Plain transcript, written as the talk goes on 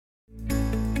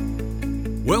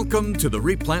Welcome to the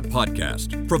Replant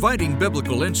Podcast, providing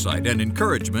biblical insight and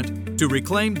encouragement to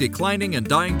reclaim declining and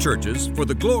dying churches for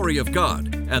the glory of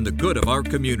God and the good of our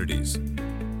communities.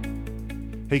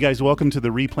 Hey guys, welcome to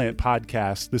the Replant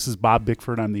Podcast. This is Bob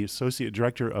Bickford. I'm the Associate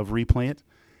Director of Replant,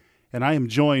 and I am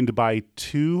joined by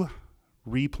two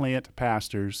Replant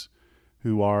pastors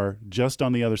who are just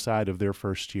on the other side of their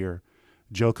first year.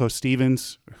 Joko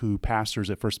Stevens, who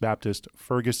pastors at First Baptist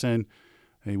Ferguson.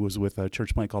 He was with a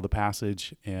church plant called The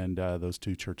Passage, and those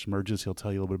two church merges. He'll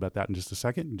tell you a little bit about that in just a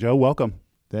second. Joe, welcome.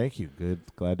 Thank you. Good.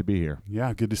 Glad to be here.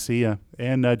 Yeah, good to see you.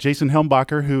 And Jason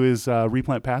Helmbacher, who is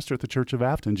Replant pastor at the Church of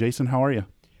Afton. Jason, how are you?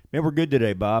 Man, we're good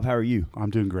today, Bob. How are you? I'm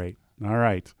doing great. All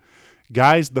right.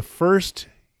 Guys, the first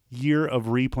year of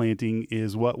replanting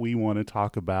is what we want to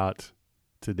talk about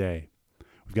today.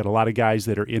 We've got a lot of guys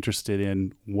that are interested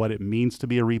in what it means to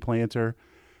be a replanter.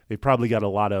 They've probably got a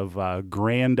lot of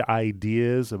grand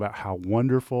ideas about how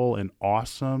wonderful and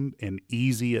awesome and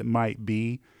easy it might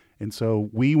be. And so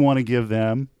we want to give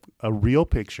them a real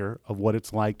picture of what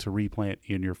it's like to replant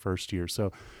in your first year.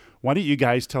 So why don't you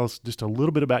guys tell us just a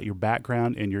little bit about your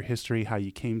background and your history, how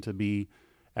you came to be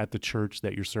at the church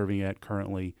that you're serving at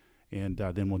currently, and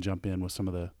then we'll jump in with some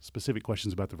of the specific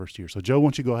questions about the first year. So Joe, why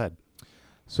don't you go ahead?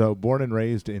 So born and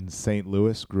raised in St.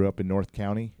 Louis, grew up in North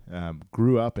County,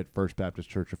 grew up at First Baptist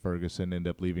Church of Ferguson, ended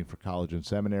up leaving for college and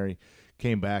seminary,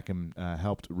 came back and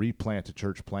helped replant a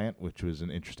church plant, which was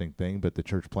an interesting thing, but the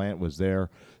church plant was there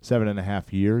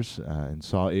 7.5 years and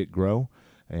saw it grow.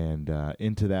 And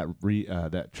into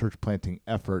that church planting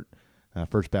effort,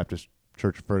 First Baptist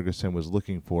Church of Ferguson was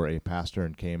looking for a pastor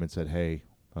and came and said, hey,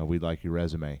 we'd like your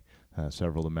resume,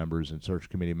 several of the members and search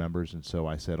committee members. And so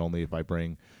I said, only if I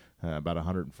bring about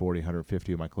 140,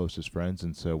 150 of my closest friends.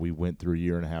 And so we went through a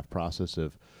 1.5-year process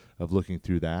of looking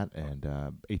through that. And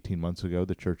 18 months ago,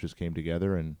 the churches came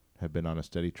together and have been on a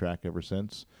steady track ever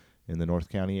since in the North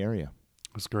County area.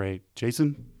 That's great.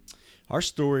 Jason? Our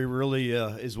story really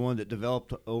is one that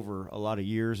developed over a lot of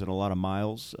years and a lot of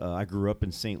miles. I grew up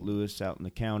in St. Louis out in the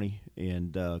county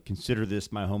and consider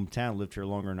this my hometown. Lived here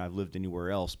longer than I've lived anywhere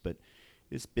else. But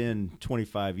it's been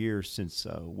 25 years since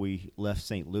we left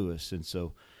St. Louis. And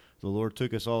so the Lord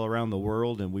took us all around the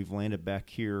world, and we've landed back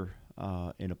here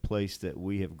in a place that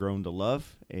we have grown to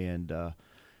love, and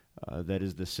that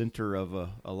is the center of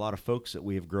a lot of folks that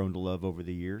we have grown to love over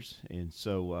the years. And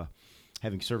so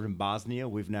having served in Bosnia,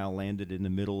 we've now landed in the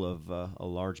middle of a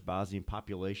large Bosnian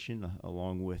population,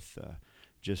 along with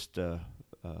just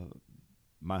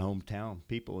my hometown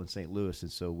people in St. Louis.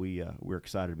 And so we're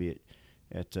excited to be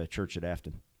at Church at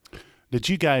Afton. Did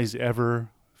you guys ever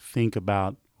think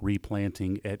about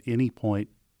replanting at any point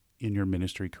in your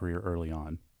ministry career early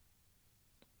on?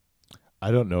 I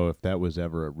don't know if that was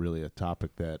ever really a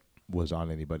topic that was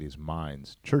on anybody's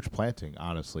minds. Church planting,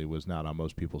 honestly, was not on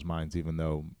most people's minds, even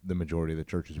though the majority of the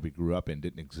churches we grew up in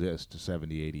didn't exist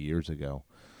 70, 80 years ago.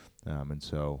 And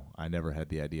so I never had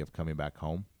the idea of coming back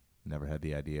home, never had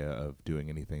the idea of doing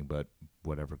anything but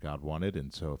whatever God wanted.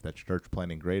 And so if that's church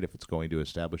planting, great. If it's going to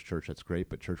establish church, that's great.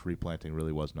 But church replanting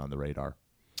really wasn't on the radar.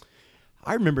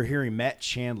 I remember hearing Matt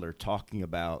Chandler talking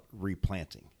about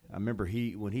replanting. I remember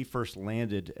when he first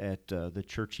landed at the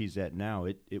church he's at now,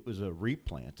 it was a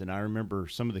replant. And I remember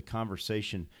some of the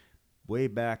conversation way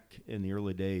back in the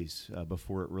early days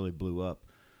before it really blew up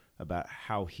about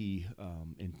how he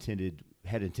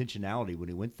had intentionality when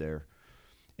he went there.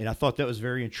 And I thought that was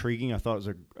very intriguing. I thought it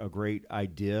was a great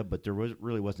idea, but there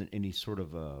really wasn't any sort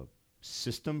of a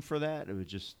system for that. It was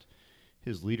just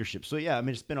his leadership. So, yeah, I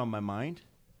mean, it's been on my mind.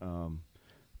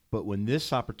 But when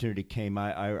this opportunity came,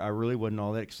 I really wasn't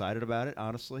all that excited about it,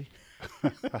 honestly.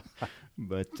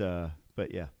 But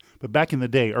yeah. But back in the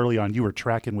day, early on, you were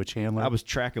tracking with Chandler? I was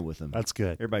tracking with him. That's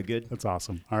good. Everybody good? That's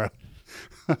awesome. All right.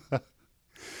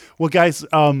 Well, guys.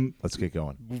 Let's get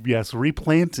going. Yes,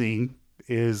 replanting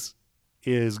is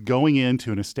going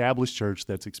into an established church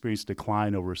that's experienced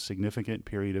decline over a significant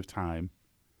period of time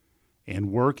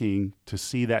and working to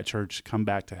see that church come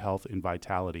back to health and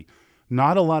vitality.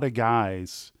 Not a lot of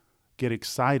guys get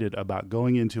excited about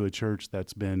going into a church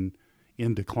that's been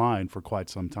in decline for quite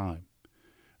some time,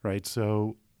 right?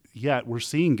 So, yeah, we're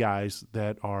seeing guys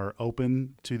that are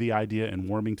open to the idea and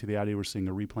warming to the idea. We're seeing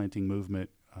a replanting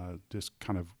movement just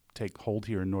kind of take hold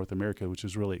here in North America, which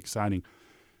is really exciting.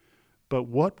 But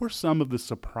what were some of the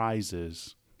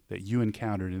surprises that you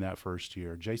encountered in that first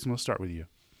year? Jason, let's start with you.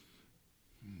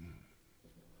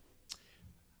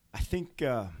 I think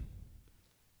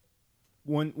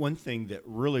one thing that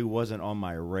really wasn't on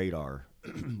my radar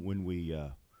when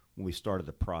we started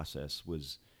the process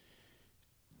was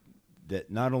that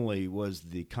not only was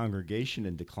the congregation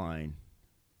in decline,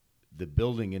 the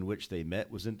building in which they met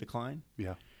was in decline.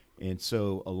 Yeah. And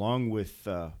so along with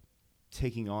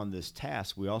taking on this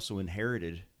task, we also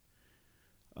inherited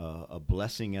a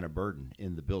blessing and a burden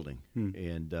in the building.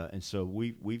 And so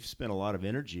we've spent a lot of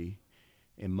energy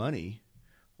and money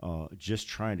just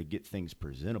trying to get things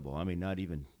presentable. I mean, not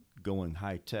even going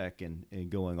high tech and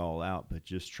going all out, but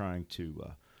just trying to.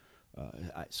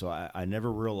 I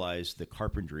never realized the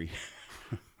carpentry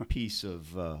piece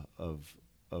of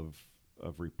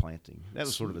replanting. That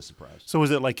was sort of a surprise. So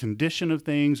was it like condition of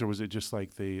things, or was it just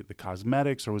like the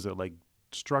cosmetics, or was it like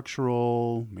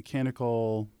structural,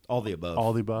 mechanical? All the above.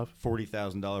 All the above.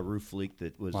 $40,000 roof leak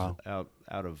that was Wow.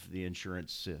 out of the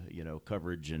insurance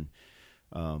coverage, and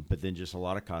but then just a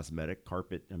lot of cosmetic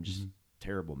carpet. I'm just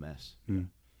terrible mess.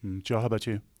 Joe, how about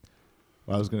you?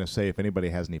 Well, I was going to say, if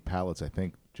anybody has any pallets, I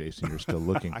think, Jason, you're still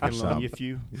looking I for can some. loan you a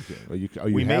few. Well, you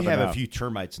We may have a enough. few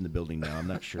termites in the building now. I'm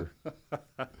not sure.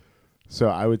 So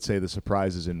I would say the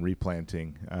surprises in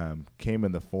replanting came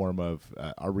in the form of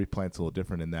our replant's a little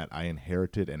different in that I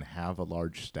inherited and have a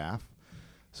large staff.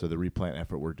 So the replant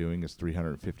effort we're doing is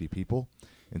 350 people.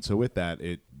 And so with that,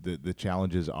 the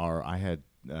challenges are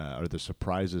the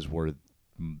surprises were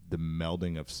the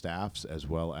melding of staffs as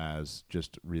well as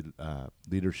just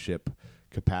leadership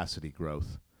capacity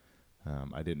growth.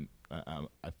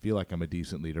 I feel like I'm a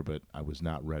decent leader, but I was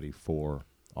not ready for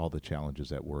all the challenges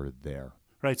that were there.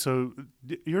 Right. So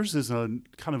yours is a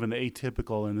kind of an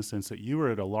atypical in the sense that you were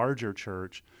at a larger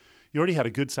church. You already had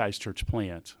a good-sized church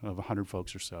plant of 100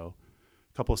 folks or so,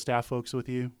 a couple of staff folks with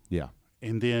you. Yeah.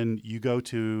 And then you go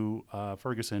to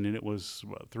Ferguson, and it was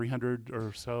 300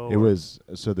 or so? It was,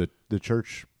 so the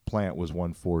church plant was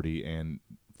 140, and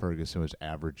Ferguson was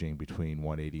averaging between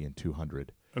 180 and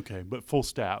 200. Okay, but full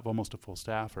staff, almost a full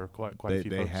staff, or quite a few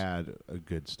They folks? had a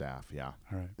good staff, yeah.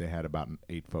 All right. They had about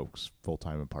 8 folks,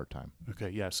 full-time and part-time.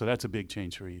 Okay, yeah, so that's a big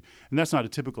change for you. And that's not a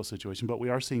typical situation, but we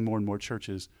are seeing more and more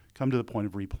churches come to the point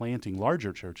of replanting,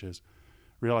 larger churches,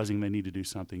 realizing they need to do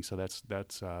something. So that's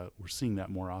we're seeing that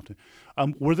more often.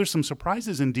 Were there some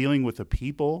surprises in dealing with the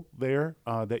people there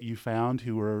that you found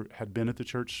who had been at the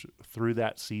church through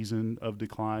that season of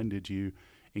decline? Did you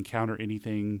encounter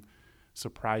anything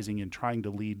surprising in trying to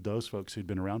lead those folks who'd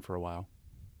been around for a while?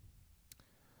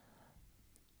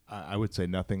 I would say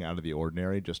nothing out of the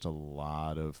ordinary, just a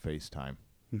lot of FaceTime.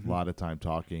 A lot of time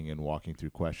talking and walking through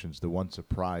questions. The one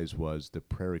surprise was the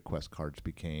prayer request cards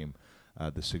became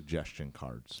the suggestion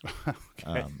cards.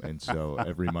 Okay. And so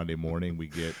every Monday morning we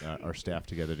get our staff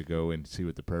together to go and see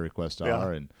what the prayer requests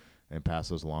are and pass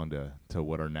those along to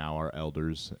what are now our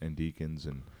elders and deacons.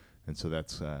 And so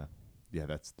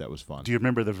that was fun. Do you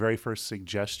remember the very first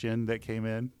suggestion that came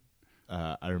in?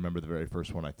 I remember the very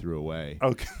first one I threw away.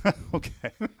 Okay.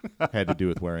 Okay. Had to do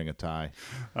with wearing a tie.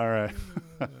 All right.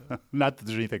 Not that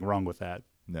there's anything wrong with that.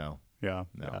 No. Yeah.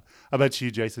 No. Yeah. How about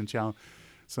you, Jason?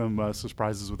 Some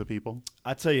surprises with the people?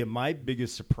 I tell you, my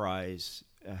biggest surprise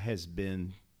has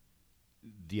been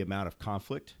the amount of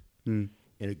conflict in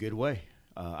a good way.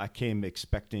 I came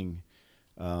expecting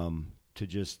to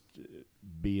just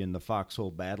be in the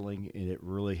foxhole battling, and it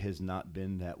really has not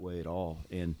been that way at all.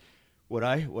 And what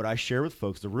I share with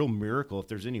folks, the real miracle, if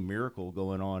there's any miracle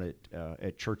going on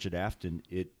at Church at Afton,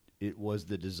 it was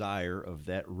the desire of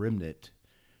that remnant,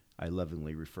 I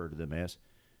lovingly refer to them as,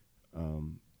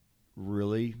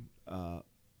 really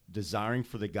desiring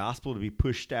for the gospel to be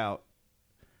pushed out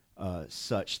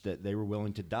such that they were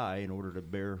willing to die in order to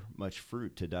bear much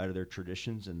fruit, to die to their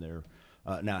traditions and their.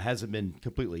 Now, it hasn't been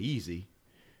completely easy,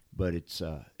 but it's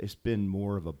been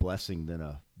more of a blessing than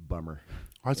a bummer.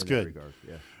 That's in good. That regard.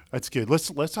 Yeah. That's good.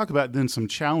 Let's talk about then some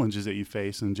challenges that you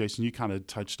face. And Jason, you kind of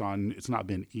touched on it's not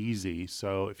been easy.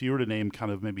 So if you were to name kind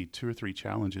of maybe 2 or 3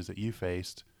 challenges that you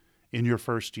faced in your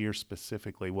first year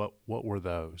specifically, what were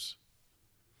those?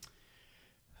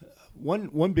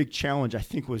 One big challenge, I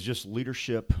think, was just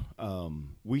leadership. I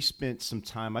spent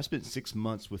 6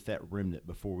 months with that remnant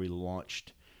before we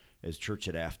launched as Church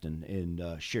at Afton,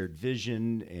 and shared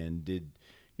vision and did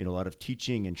a lot of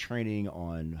teaching and training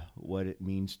on what it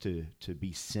means to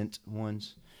be sent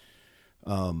ones.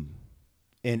 And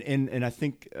I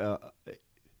think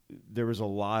there was a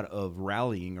lot of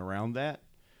rallying around that,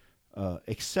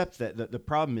 except that the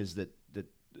problem is that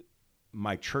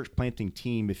my church planting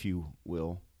team, if you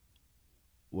will,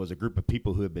 was a group of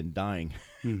people who have been dying.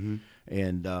 Mm-hmm.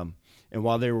 And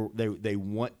while they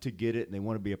want to get it and they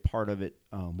want to be a part of it,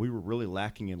 we were really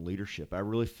lacking in leadership. I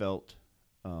really felt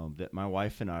that my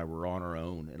wife and I were on our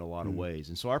own in a lot of ways.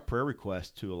 And so our prayer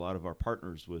request to a lot of our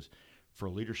partners was for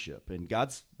leadership. And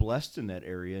God's blessed in that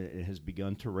area and has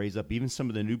begun to raise up even some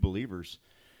of the new believers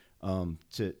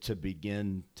to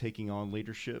begin taking on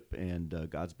leadership, and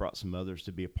God's brought some others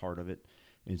to be a part of it.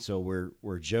 And so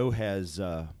where Joe has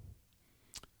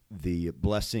the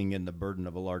blessing and the burden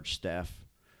of a large staff,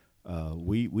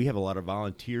 we have a lot of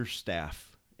volunteer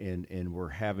staff, and we're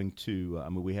having to.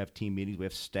 We have team meetings, we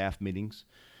have staff meetings,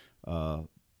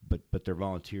 but they're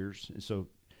volunteers, and so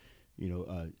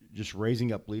just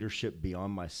raising up leadership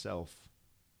beyond myself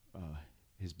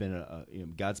has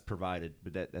been God's provided,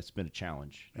 but that's been a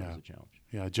challenge. That was a challenge.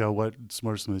 Yeah, Joe, what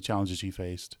are some of the challenges you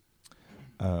faced?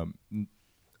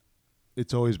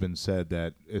 It's always been said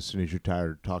that as soon as you're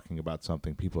tired of talking about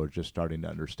something, people are just starting to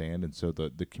understand. And so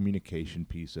the communication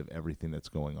piece of everything that's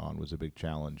going on was a big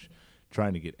challenge,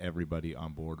 trying to get everybody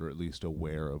on board or at least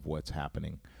aware of what's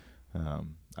happening.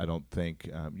 I don't think,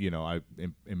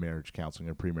 in marriage counseling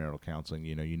or premarital counseling,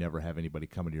 you never have anybody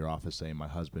come into your office saying, my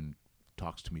husband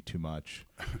talks to me too much,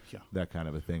 that kind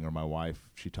of a thing, or my wife,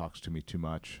 she talks to me too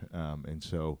much. And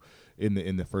so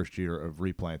in the first year of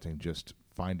replanting, just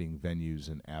finding venues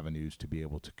and avenues to be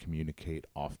able to communicate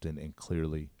often and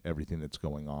clearly everything that's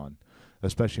going on,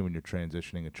 especially when you're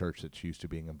transitioning a church that's used to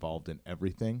being involved in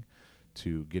everything,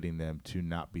 to getting them to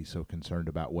not be so concerned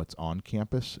about what's on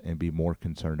campus and be more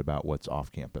concerned about what's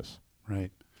off campus.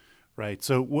 Right.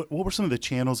 So what were some of the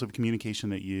channels of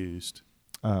communication that you used?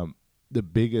 The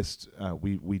biggest,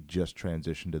 we just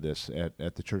transitioned to this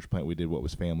at the church plant. We did what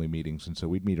was family meetings, and so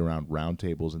we'd meet around round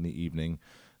tables in the evening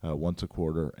once a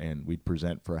quarter, and we'd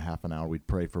present for a half an hour. We'd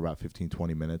pray for about 15,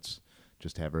 20 minutes,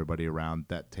 just have everybody around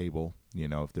that table.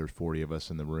 If there's 40 of us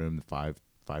in the room, the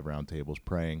five round tables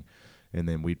praying, and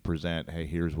then we'd present, hey,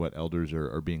 here's what elders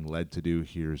are being led to do.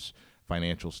 Here's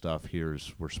financial stuff. Here's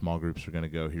where small groups are going to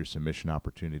go. Here's some mission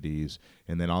opportunities.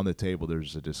 And then on the table,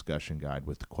 there's a discussion guide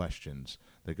with the questions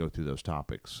that go through those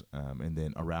topics. And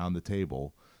then around the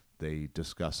table, they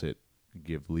discuss it,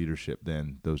 give leadership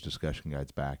then those discussion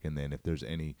guides back. And then if there's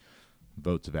any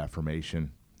votes of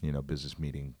affirmation, business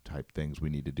meeting type things we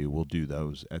need to do, we'll do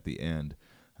those at the end.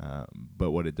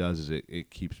 But what it does is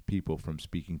it keeps people from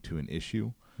speaking to an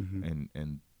issue,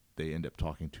 and they end up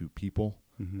talking to people.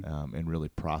 And really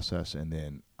process, and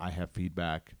then I have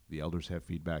feedback, the elders have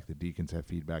feedback, the deacons have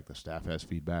feedback, the staff has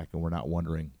feedback, and we're not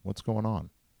wondering what's going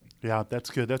on. Yeah, that's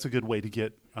good. That's a good way to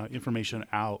get information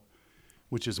out,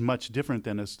 which is much different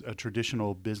than a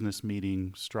traditional business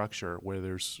meeting structure where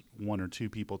there's one or two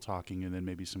people talking and then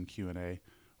maybe some Q&A. A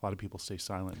lot of people stay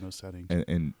silent in those settings.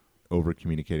 And over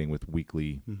communicating with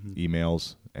weekly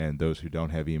emails, and those who don't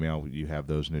have email, you have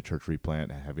those in a church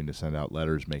replant, having to send out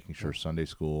letters, making sure Sunday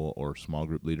school or small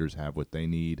group leaders have what they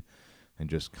need, and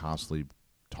just constantly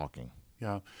talking.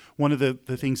 Yeah. One of the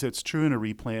things that's true in a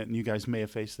replant, and you guys may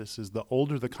have faced this, is the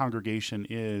older the congregation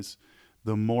is,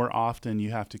 the more often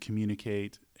you have to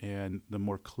communicate, and the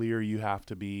more clear you have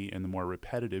to be, and the more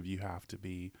repetitive you have to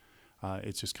be.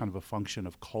 It's just kind of a function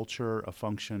of culture, a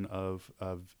function of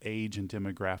age and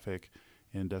demographic.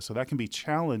 And so that can be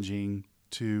challenging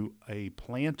to a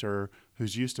planter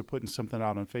who's used to putting something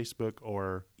out on Facebook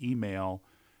or email,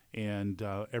 and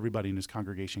everybody in his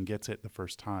congregation gets it the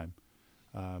first time.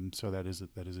 So that is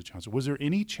a challenge. Was there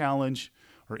any challenge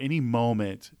or any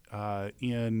moment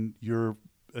in your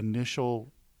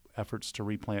initial efforts to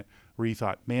replant where you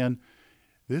thought, man,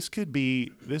 this could be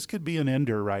an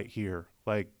ender right here?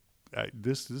 Like,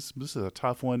 this is a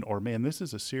tough one, or man, this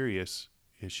is a serious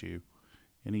issue.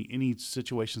 Any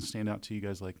situations stand out to you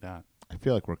guys like that? I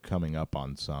feel like we're coming up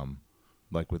on some,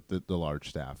 like with the large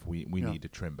staff, we need to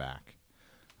trim back.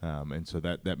 And so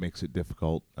that makes it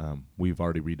difficult. We've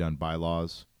already redone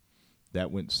bylaws.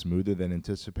 That went smoother than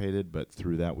anticipated, but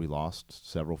through that we lost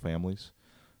several families.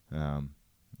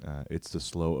 It's the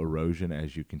slow erosion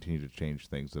as you continue to change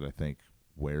things that I think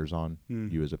wears on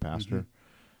you as a pastor.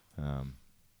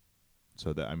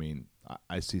 So that,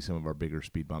 I see some of our bigger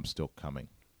speed bumps still coming.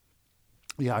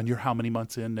 Yeah, and you're how many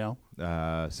months in now?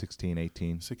 16,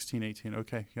 18. 16, 18,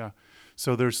 okay, yeah.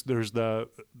 So there's the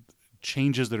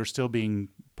changes that are still being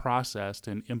processed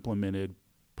and implemented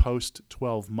post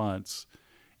 12 months,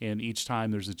 and each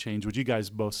time there's a change. Would you guys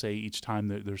both say each time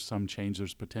that there's some change,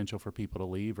 there's potential for people to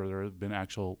leave, or there have been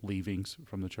actual leavings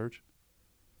from the church?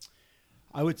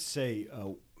 I would say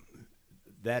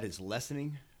that is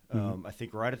lessening. I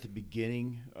think right at the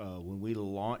beginning, when we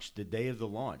launched, the day of the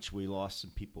launch, we lost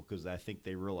some people because I think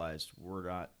they realized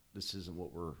this isn't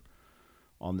what we're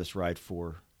on this ride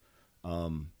for.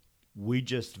 We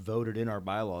just voted in our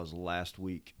bylaws last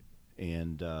week,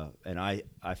 and I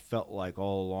felt like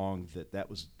all along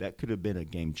that could have been a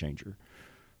game changer.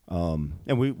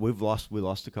 And we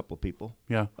lost a couple of people.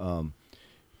 Yeah.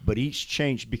 But each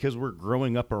change, because we're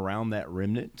growing up around that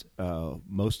remnant,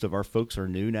 most of our folks are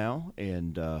new now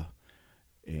and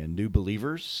new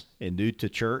believers and new to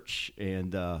church,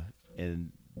 and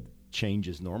change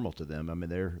is normal to them. I mean,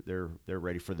 they're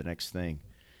ready for the next thing,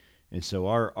 and so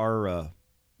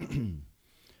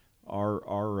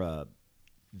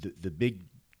the big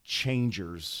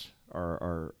changers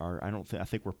are I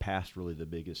think we're past really the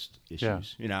biggest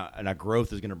issues. Yeah. And our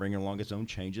growth is going to bring along its own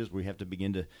changes. We have to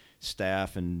begin to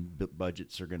staff, and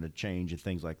budgets are going to change and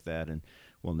things like that, and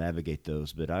we'll navigate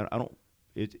those. But I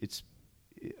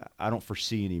don't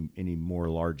foresee any more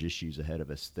large issues ahead of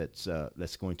us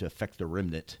that's going to affect the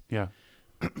remnant. Yeah.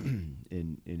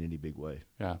 in any big way.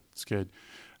 Yeah, it's good.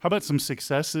 How about some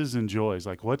successes and joys?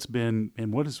 Like what's happened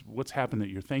that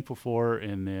you're thankful for,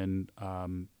 and then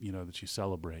that you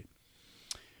celebrate?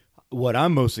 What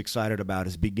I'm most excited about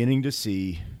is beginning to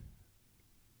see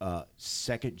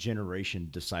second generation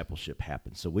discipleship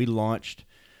happen. So we launched,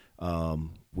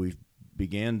 we've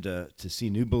began to see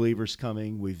new believers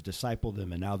coming. We've discipled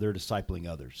them, and now they're discipling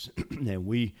others. And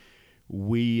we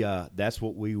that's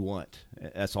what we want.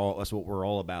 That's what we're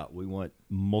all about. We want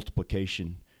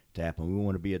multiplication to happen. We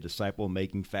want to be a disciple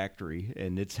making factory,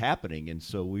 and it's happening. And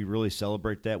so we really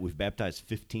celebrate that. We've baptized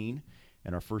 15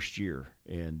 in our first year,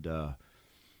 and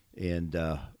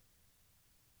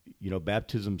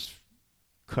baptisms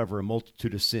cover a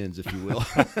multitude of sins, if you will.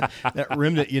 That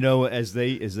remnant, as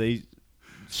they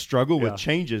struggle with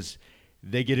changes,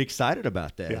 they get excited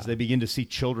about that as they begin to see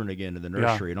children again in the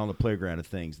nursery and on the playground and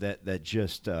things. That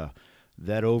just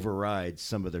that overrides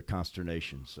some of their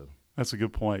consternation. So that's a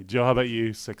good point. Joe, how about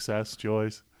you? Success,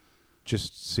 joys?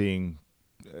 Just seeing,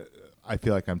 I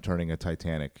feel like I'm turning a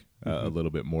Titanic a little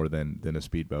bit more than a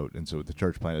speedboat. And so with the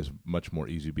church plant, is much more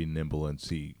easy to be nimble and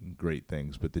see great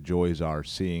things. But the joys are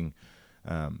seeing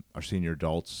our senior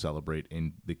adults celebrate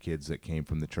in the kids that came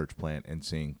from the church plant, and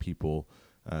seeing people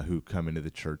who come into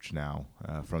the church now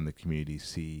from the community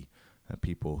see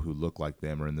people who look like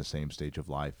them or in the same stage of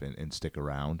life and stick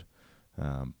around.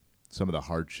 Some of the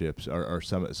hardships are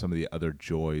some of the other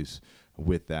joys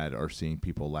with that are seeing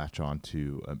people latch on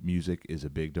to music is a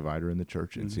big divider in the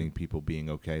church, and seeing people being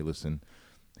okay. Listen,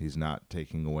 he's not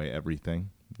taking away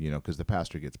everything, because the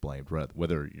pastor gets blamed,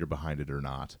 whether you're behind it or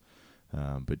not.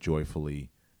 But joyfully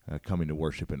coming to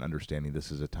worship and understanding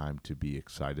this is a time to be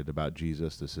excited about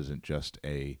Jesus. This isn't just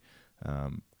a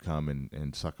come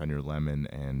and suck on your lemon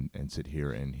and sit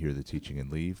here and hear the teaching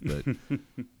and leave,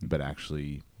 but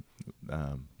actually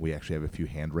we actually have a few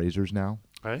hand raisers now.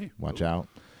 Hey, watch out.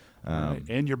 Right.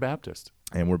 And you're Baptist.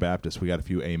 And we're Baptist. We got a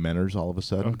few ameners all of a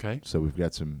sudden. Okay. So we've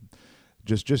got some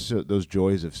just those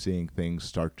joys of seeing things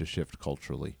start to shift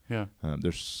culturally. Yeah.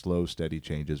 There's slow, steady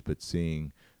changes, but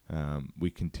seeing we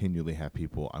continually have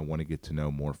people, I want to get to know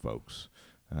more folks.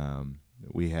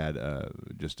 We had,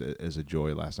 just as a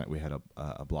joy last night, we had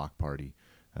a block party.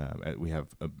 We have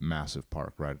a massive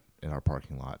park right in our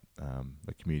parking lot,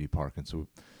 a community park. And so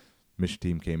mission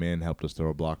team came in, helped us throw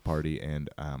a block party, and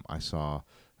I saw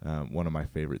one of my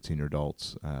favorite senior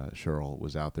adults, Cheryl,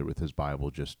 was out there with his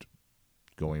Bible, just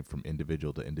going from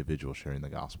individual to individual, sharing the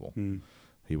gospel.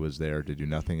 He was there to do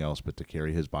nothing else but to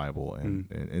carry his Bible,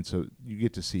 and so you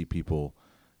get to see people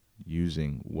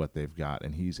using what they've got,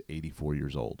 and he's 84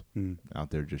 years old,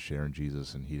 out there just sharing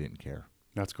Jesus, and he didn't care.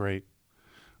 That's great.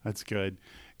 That's good.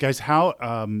 Guys, how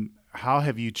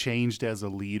have you changed as a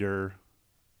leader,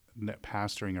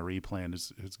 pastoring a replant?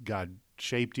 Has God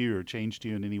shaped you or changed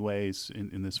you in any ways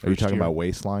in this first year? Are you talking about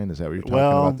Wasteline? Is that what you're talking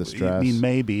about, the stress? I mean,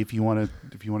 maybe if you want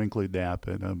to include that,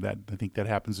 but that I think that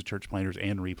happens to church planters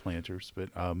and replanters. But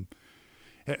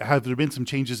have there been some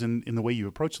changes in the way you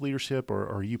approach leadership,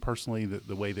 or you personally,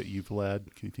 the way that you've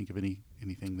led? Can you think of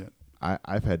anything that?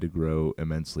 I've had to grow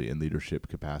immensely in leadership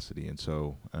capacity, and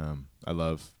so I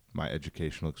love my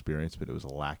educational experience, but it was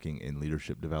lacking in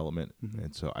leadership development.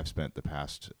 And so I've spent the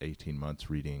past 18 months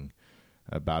reading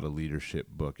about a leadership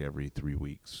book every 3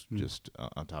 weeks, just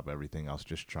on top of everything else,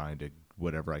 just trying to,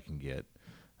 whatever I can get.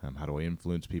 How do I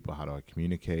influence people? How do I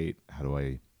communicate? How do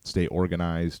I stay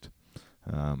organized?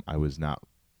 I was not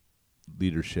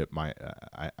leadership.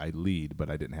 I lead, but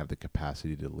I didn't have the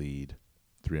capacity to lead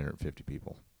 350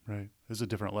 people. Right. It's a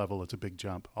different level. It's a big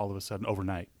jump all of a sudden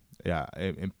overnight. Yeah.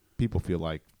 And people feel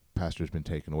like pastor's been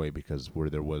taken away, because where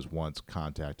there was once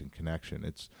contact and connection,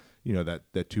 it's,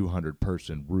 that 200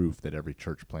 person roof that every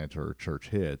church planter or church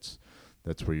hits,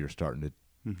 that's where you're starting to,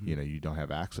 you don't have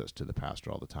access to the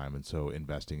pastor all the time. And so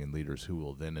investing in leaders who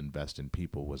will then invest in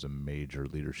people was a major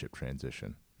leadership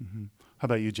transition. How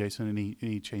about you, Jason?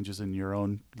 Any changes in your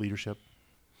own leadership?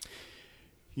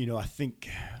 I think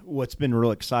what's been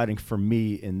real exciting for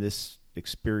me in this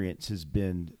experience has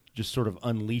been just sort of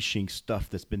unleashing stuff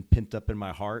that's been pent up in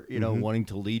my heart, wanting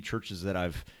to lead churches that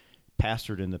I've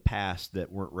pastored in the past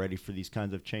that weren't ready for these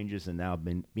kinds of changes, and now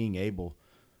being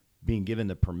given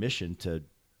the permission to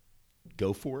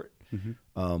go for it.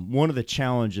 One of the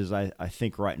challenges I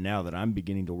think right now that I'm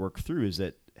beginning to work through is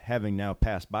that having now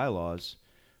passed bylaws,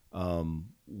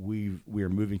 we are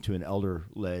moving to an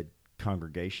elder-led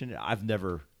congregation. I've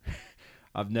never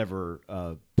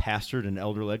pastored an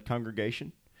elder-led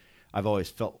congregation. I've always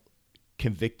felt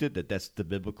convicted that that's the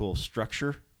biblical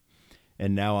structure,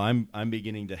 and now I'm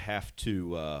beginning to have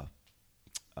to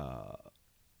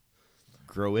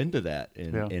grow into that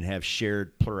and have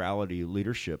shared plurality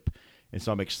leadership. And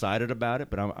so I'm excited about it,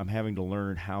 but I'm having to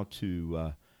learn how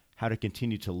to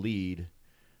continue to lead,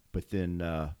 but then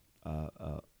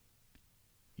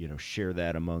share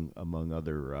that among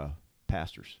other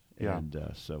pastors. Yeah.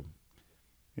 And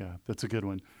Yeah, that's a good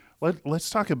one. Let's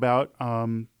talk about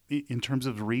in terms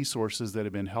of resources that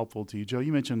have been helpful to you. Joe,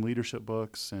 you mentioned leadership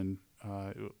books, and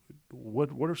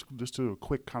what are, just to a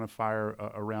quick kind of fire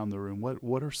around the room,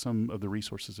 what are some of the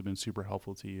resources that have been super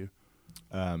helpful to you?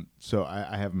 So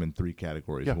I have them in three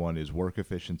categories. Yeah. One is work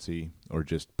efficiency or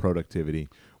just productivity.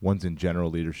 One's in general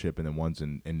leadership, and then one's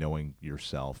in knowing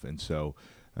yourself. And so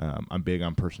I'm big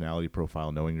on personality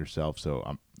profile, knowing yourself. So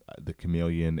I'm the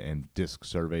Chameleon and DISC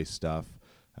survey stuff.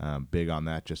 Big on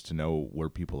that, just to know where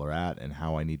people are at and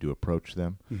how I need to approach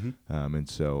them. And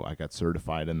so I got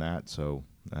certified in that, so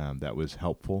that was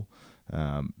helpful.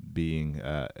 Being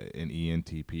an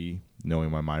ENTP,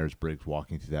 knowing my Myers-Briggs,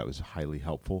 walking through that was highly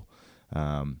helpful.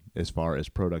 As far as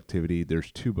productivity,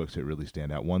 there's two books that really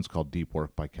stand out. One's called Deep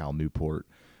Work by Cal Newport,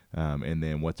 and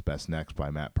then What's Best Next by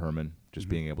Matt Perman. Just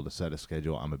being able to set a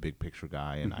schedule. I'm a big picture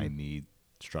guy, and I need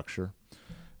structure.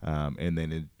 And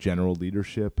then in general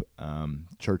leadership,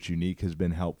 Church Unique has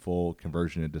been helpful.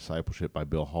 Conversion and Discipleship by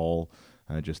Bill Hull,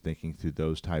 just thinking through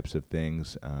those types of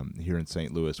things. Here in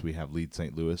St. Louis, we have Lead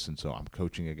St. Louis, and so I'm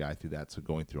coaching a guy through that. So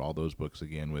going through all those books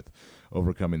again with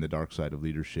Overcoming the Dark Side of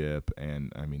Leadership,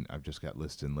 and I mean, I've just got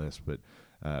lists and lists, but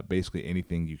basically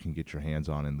anything you can get your hands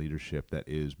on in leadership that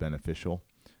is beneficial.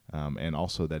 And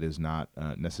also that is not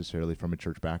necessarily from a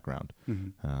church background.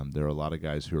 There are a lot of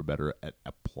guys who are better at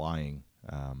applying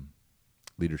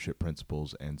leadership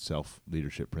principles and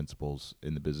self-leadership principles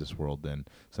in the business world than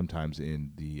sometimes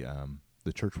in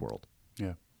the church world.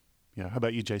 Yeah. How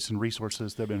about you, Jason?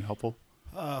 Resources that have been helpful?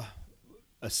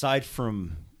 Aside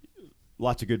from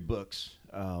lots of good books,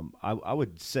 I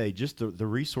would say just the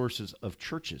resources of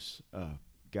churches.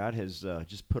 God has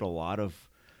just put a lot of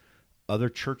other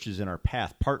churches in our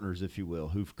path, partners, if you will,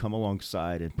 who've come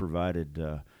alongside and provided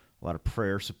a lot of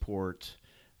prayer support,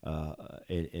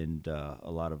 and a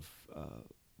lot of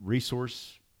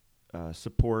resource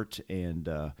support, and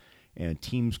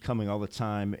teams coming all the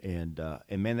time, and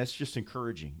man, that's just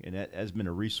encouraging. And that has been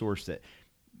a resource that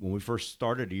when we first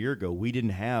started a year ago, we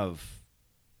didn't have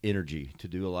energy to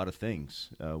do a lot of things.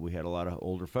 We had a lot of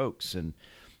older folks, and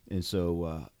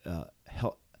so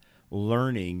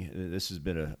learning. This has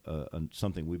been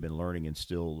something we've been learning and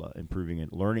still improving,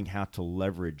 and learning how to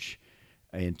leverage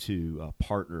and to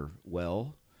partner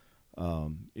well.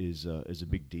 Is a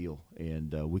big deal,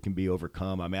 and we can be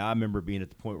overcome. I mean, I remember being at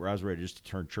the point where I was ready just to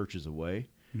turn churches away,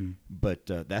 but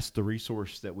that's the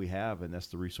resource that we have, and that's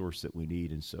the resource that we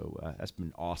need, and so that's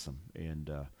been awesome, and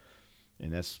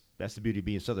that's the beauty of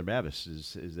being Southern Baptist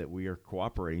is that we are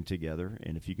cooperating together,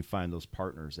 and if you can find those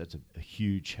partners, that's a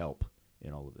huge help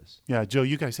in all of this. Yeah, Joe,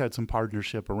 you guys had some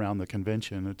partnership around the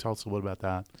convention. Tell us a little about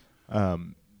that.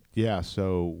 Yeah,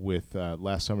 so with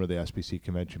last summer, the SBC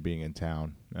convention being in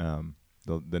town,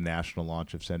 the national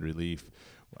launch of Send Relief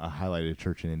highlighted a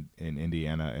church in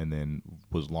Indiana, and then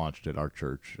was launched at our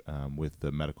church with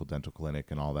the medical dental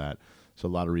clinic and all that. So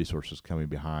a lot of resources coming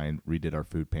behind, redid our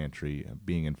food pantry.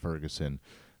 Being in Ferguson,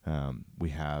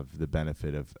 we have the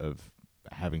benefit of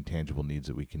having tangible needs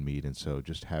that we can meet, and so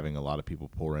just having a lot of people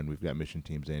pour in. We've got mission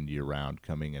teams in year-round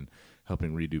coming and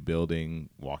helping redo building,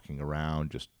 walking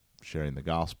around, just sharing the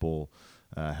gospel,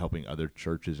 helping other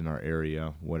churches in our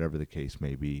area, whatever the case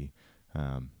may be.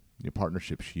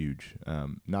 Partnership's huge,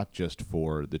 not just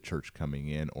for the church coming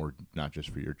in or not just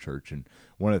for your church. And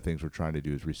one of the things we're trying to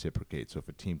do is reciprocate. So if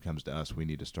a team comes to us, we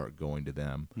need to start going to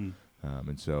them.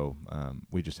 And so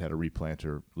we just had a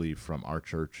replanter leave from our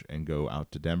church and go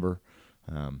out to Denver.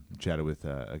 Chatted with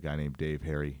a guy named Dave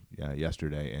Harry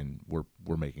yesterday, and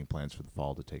we're making plans for the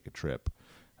fall to take a trip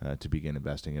to begin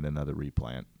investing in another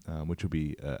replant, which will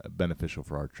be beneficial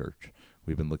for our church.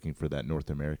 We've been looking for that North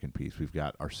American piece. We've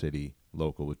got our city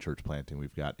local with church planting.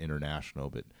 We've got international,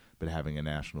 but having a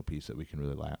national piece that we can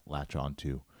really latch on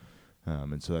to.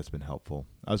 And so that's been helpful.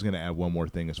 I was going to add one more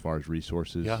thing as far as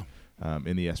resources. Yeah.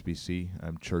 In the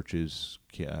SBC, churches,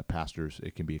 pastors,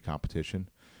 it can be a competition.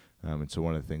 And so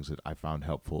one of the things that I found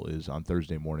helpful is on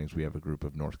Thursday mornings, we have a group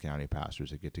of North County pastors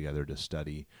that get together to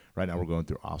study. Right now we're going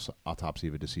through Autopsy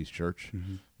of a Deceased Church,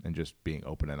 and just being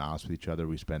open and honest with each other.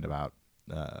 We spend about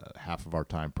half of our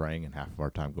time praying and half of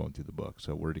our time going through the book.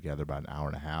 So we're together about an hour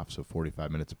and a half, so 45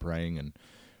 minutes of praying and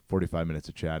 45 minutes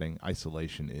of chatting.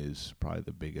 Isolation is probably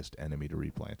the biggest enemy to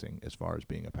replanting as far as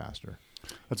being a pastor.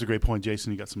 That's a great point,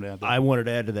 Jason. You got something to add there? I wanted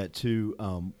to add to that, too.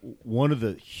 One of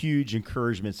the huge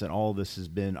encouragements in all of this has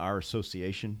been our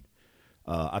association.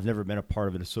 I've never been a part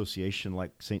of an association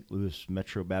like St. Louis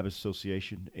Metro Baptist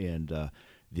Association, and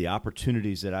the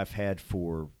opportunities that I've had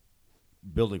for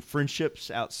building friendships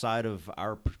outside of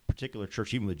our particular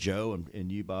church, even with Joe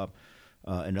and you, Bob,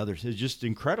 and others, is just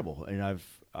incredible. And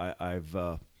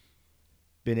I've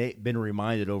been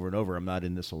reminded over and over, I'm not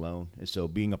in this alone. And so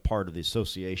being a part of the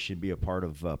association, be a part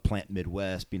of Plant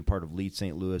Midwest, being part of Lead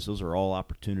St. Louis, those are all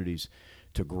opportunities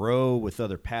to grow with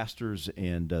other pastors,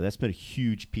 and that's been a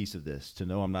huge piece of this, to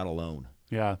know I'm not alone.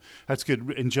 Yeah, that's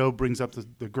good. And Joe brings up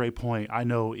the great point. I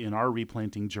know in our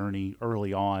replanting journey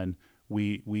early on,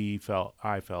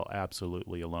 I felt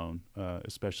absolutely alone,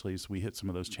 especially as we hit some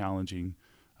of those challenging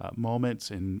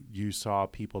moments, and you saw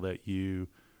people that you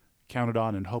counted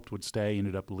on and hoped would stay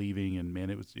ended up leaving, and man,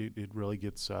 it really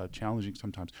gets challenging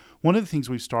sometimes. One of the things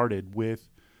we've started with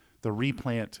the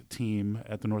replant team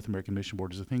at the North American Mission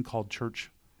Board is a thing called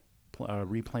Church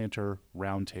Replanter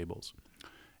Roundtables.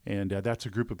 And that's a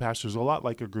group of pastors, a lot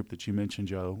like a group that you mentioned,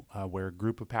 Joe, where a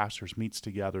group of pastors meets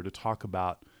together to talk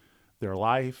about their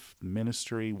life,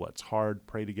 ministry, what's hard,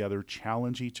 pray together,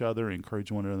 challenge each other,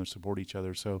 encourage one another, support each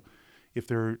other. So if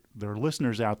there are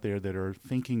listeners out there that are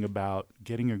thinking about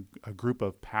getting a group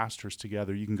of pastors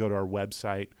together, you can go to our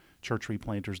website,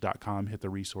 churchreplanters.com, hit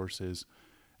the resources,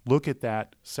 look at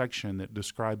that section that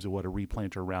describes what a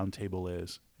replanter roundtable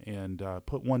is, and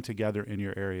put one together in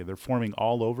your area. They're forming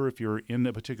all over. If you're in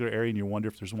a particular area and you wonder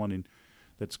if there's one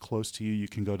that's close to you, you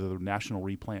can go to the National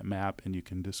Replant Map and you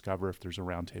can discover if there's a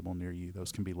roundtable near you.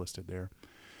 Those can be listed there.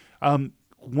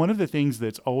 One of the things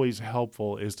that's always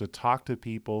helpful is to talk to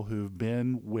people who've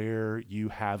been where you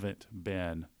haven't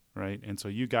been, right? And so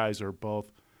you guys are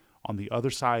both on the other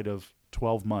side of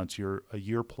 12 months. You're a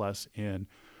year plus in.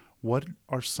 What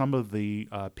are some of the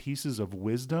pieces of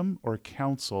wisdom or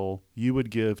counsel you would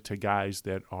give to guys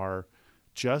that are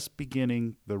just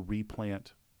beginning the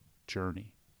replant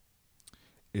journey?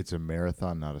 It's a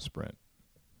marathon, not a sprint.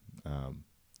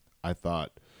 I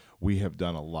thought we have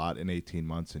done a lot in 18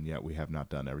 months, and yet we have not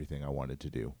done everything I wanted to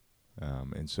do.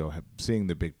 And so seeing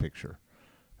the big picture,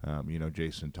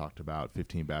 Jason talked about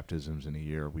 15 baptisms in a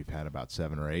year. We've had about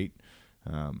 7 or 8.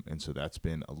 And so that's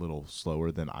been a little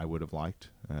slower than I would have liked,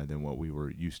 than what we were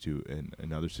used to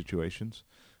in other situations.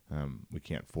 We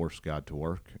can't force God to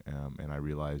work. And I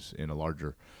realize in a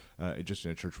larger, just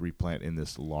in a church replant, in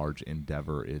this large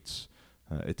endeavor, it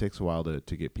takes a while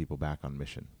to get people back on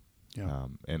mission. Yeah.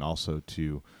 And also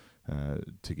to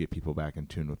get people back in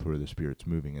tune with where the Spirit's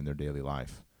moving in their daily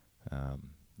life.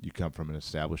 You come from an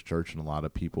established church, and a lot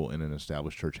of people in an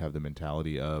established church have the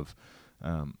mentality of,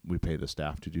 we pay the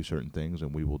staff to do certain things,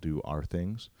 and we will do our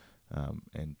things.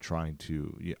 And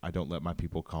I don't let my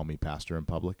people call me pastor in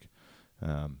public,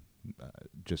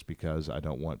 just because I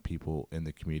don't want people in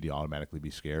the community to automatically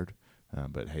be scared.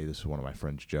 But hey, this is one of my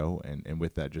friends, Joe, and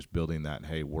with that, just building that,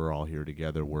 hey, we're all here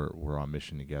together, we're on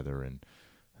mission together, and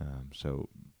so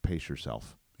pace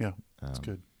yourself. Yeah, that's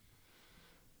good.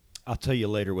 I'll tell you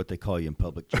later what they call you in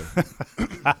public,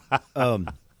 Joe.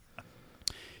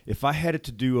 If I had it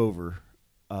to do over,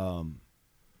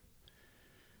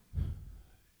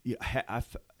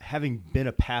 having been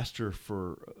a pastor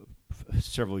for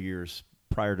several years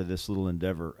prior to this little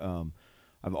endeavor,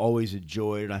 I've always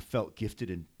enjoyed, and I felt gifted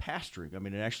in pastoring. I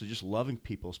mean, and actually just loving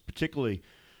people, particularly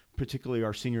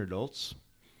our senior adults.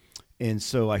 And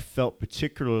so I felt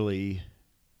particularly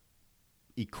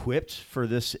equipped for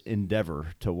this endeavor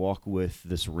to walk with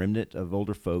this remnant of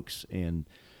older folks and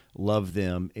love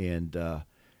them and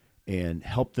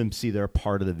help them see they're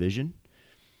part of the vision.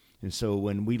 And so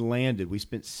when we landed, we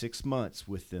spent 6 months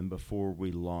with them before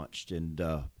we launched. And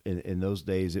in those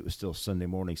days, it was still Sunday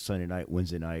morning, Sunday night,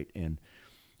 Wednesday night. And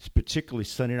particularly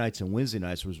Sunday nights and Wednesday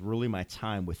nights was really my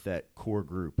time with that core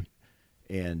group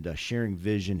and sharing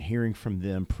vision, hearing from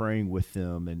them, praying with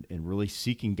them, and really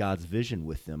seeking God's vision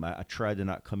with them. I tried to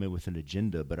not come in with an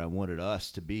agenda, but I wanted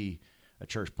us to be a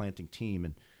church planting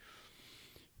team.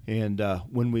 And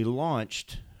when we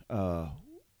launched,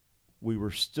 we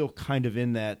were still kind of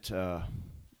in that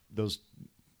those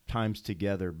times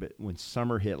together, but when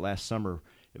summer hit last summer,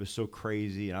 it was so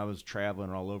crazy, and I was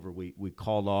traveling all over. We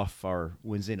called off our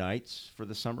Wednesday nights for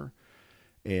the summer,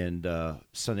 and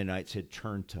Sunday nights had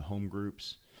turned to home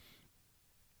groups,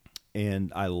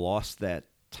 and I lost that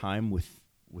time with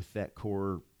that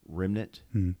core remnant.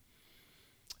 Hmm.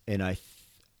 And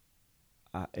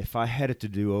if I had it to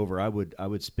do over, I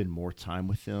would spend more time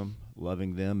with them,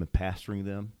 loving them and pastoring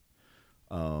them,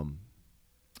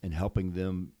 and helping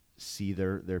them see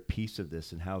their piece of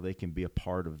this and how they can be a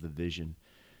part of the vision.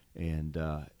 And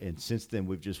since then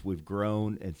we've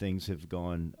grown, and things have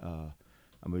gone.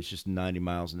 It's just 90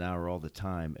 miles an hour all the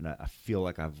time, and I feel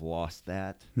like I've lost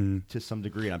that to some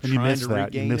degree. And I'm trying to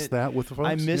regain it. You miss that with the folks?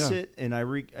 I miss it, and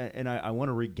I want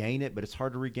to regain it, but it's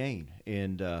hard to regain.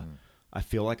 And I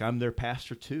feel like I'm their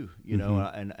pastor too, you know,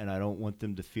 and I don't want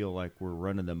them to feel like we're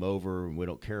running them over and we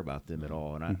don't care about them at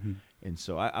all. And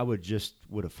so I would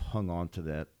have hung on to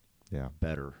that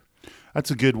better. That's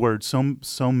a good word.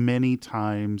 So many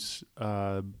times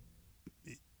a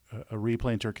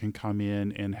replanter can come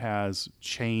in and has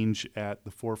change at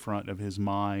the forefront of his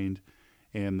mind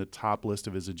and the top list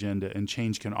of his agenda, and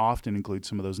change can often include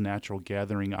some of those natural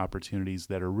gathering opportunities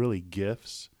that are really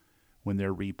gifts when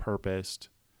they're repurposed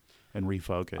and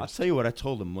refocused. I'll tell you what I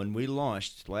told them when we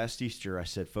launched last Easter. I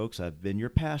said, folks, I've been your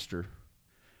pastor,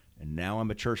 and now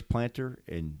I'm a church planter,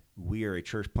 and we are a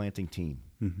church planting team.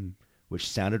 Mm-hmm. Which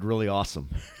sounded really awesome.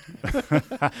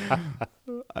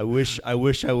 I wish I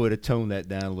would have toned that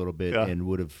down a little bit and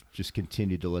would have just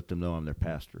continued to let them know I'm their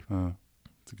pastor.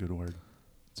 That's a good word.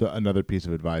 So another piece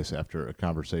of advice after a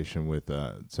conversation with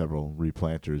several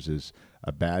replanters is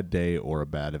a bad day or a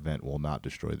bad event will not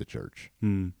destroy the church.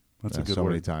 That's a good so word.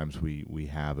 many times we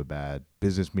have a bad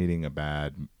business meeting, a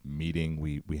bad meeting.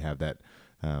 We have that.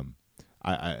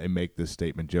 I make this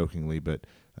statement jokingly, but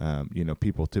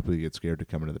people typically get scared to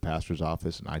come into the pastor's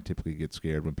office, and I typically get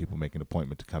scared when people make an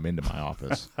appointment to come into my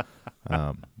office.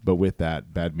 But with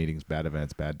that, bad meetings, bad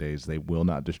events, bad days, they will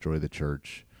not destroy the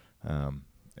church,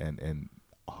 and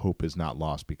hope is not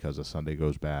lost because a Sunday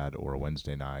goes bad or a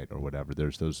Wednesday night or whatever.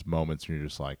 There's those moments where you're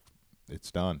just like,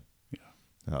 it's done. Yeah.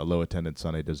 A low attendance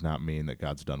Sunday does not mean that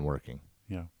God's done working.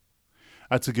 Yeah.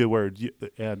 That's a good word.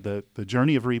 The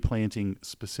journey of replanting,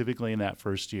 specifically in that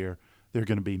first year, there are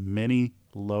going to be many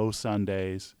low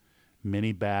Sundays,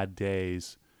 many bad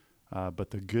days, but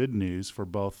the good news for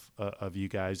both of you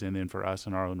guys and then for us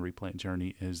in our own replant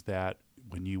journey is that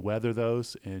when you weather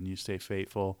those and you stay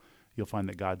faithful, you'll find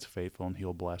that God's faithful and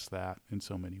He'll bless that in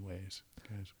so many ways.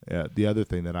 Guys. Yeah. The other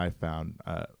thing that I found,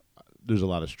 there's a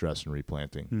lot of stress in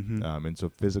replanting, and so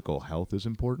physical health is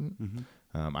important.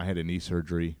 I had a knee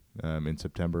surgery in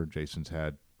September. Jason's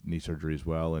had knee surgery as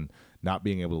well, and not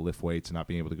being able to lift weights, not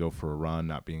being able to go for a run,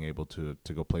 not being able to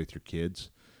go play with your kids.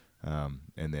 And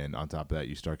then on top of that,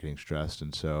 you start getting stressed,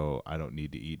 and so I don't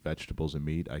need to eat vegetables and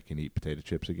meat. I can eat potato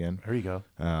chips again. There you go.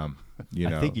 I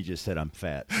think you just said I'm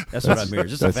fat. That's what I'm hearing.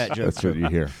 Just a fat joke. That's what you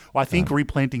hear. Well, I think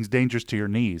replanting's dangerous to your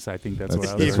knees. I think that's what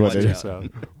I was what hearing. so.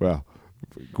 Well,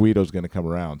 Guido's going to come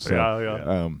around. So,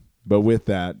 yeah. But with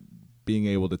that, being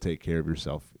able to take care of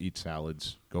yourself, eat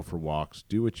salads, go for walks,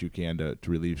 do what you can to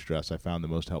relieve stress. I found the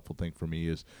most helpful thing for me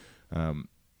is on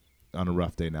a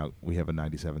rough day. Now, we have a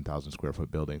 97,000 square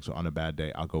foot building, so on a bad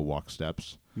day, I'll go walk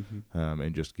steps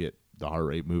and just get the heart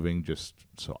rate moving just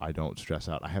so I don't stress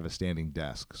out. I have a standing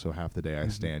desk, so half the day I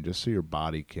stand just so your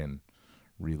body can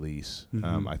release.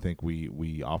 I think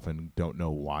we often don't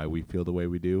know why we feel the way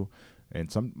we do. And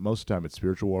most of the time it's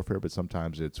spiritual warfare, but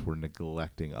sometimes we're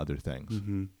neglecting other things.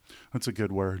 That's a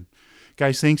good word.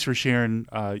 Guys, thanks for sharing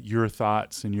your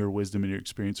thoughts and your wisdom and your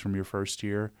experience from your first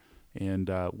year. And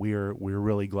we're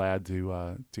really glad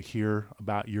to hear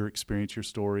about your experience, your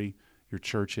story, your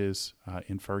churches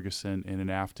in Ferguson and in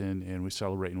Afton, and we're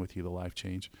celebrating with you the life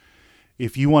change.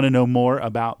 If you want to know more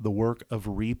about the work of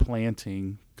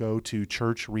replanting, go to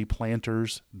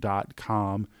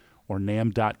churchreplanters.com or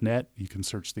nam.net. You can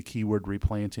search the keyword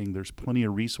replanting. There's plenty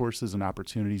of resources and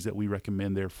opportunities that we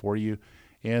recommend there for you.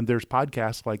 And there's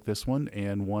podcasts like this one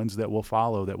and ones that will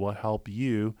follow that will help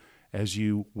you as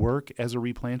you work as a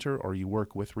replanter or you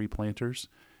work with replanters.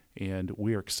 And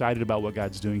we are excited about what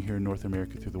God's doing here in North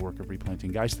America through the work of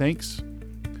replanting. Guys, thanks.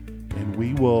 And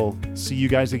we will see you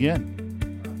guys again.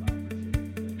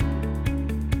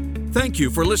 Thank you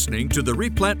for listening to the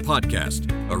Replant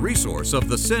Podcast, a resource of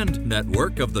the SEND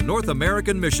network of the North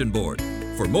American Mission Board.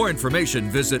 For more information,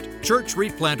 visit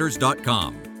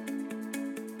churchreplanters.com.